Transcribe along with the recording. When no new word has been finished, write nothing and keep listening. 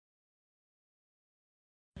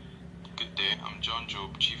Namaste, I'm John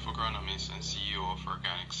Job, Chief Agronomist and CEO of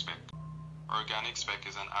Organic Spec. Organic Spec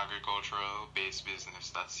is an agricultural-based business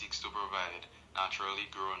that seeks to provide naturally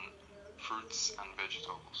grown fruits and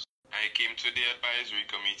vegetables. I came to the advisory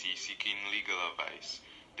committee seeking legal advice.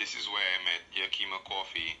 This is where I met Yakima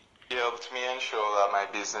Coffee. He helped me ensure that my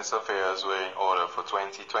business affairs were in order for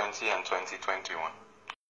 2020 and 2021.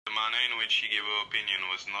 The manner in which he gave her opinion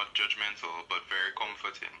was not judgmental but very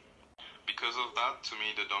comforting. Because of that, to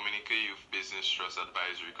me, the Dominica Youth Business Trust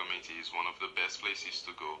Advisory Committee is one of the best places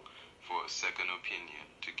to go for a second opinion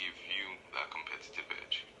to give you that competitive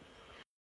edge.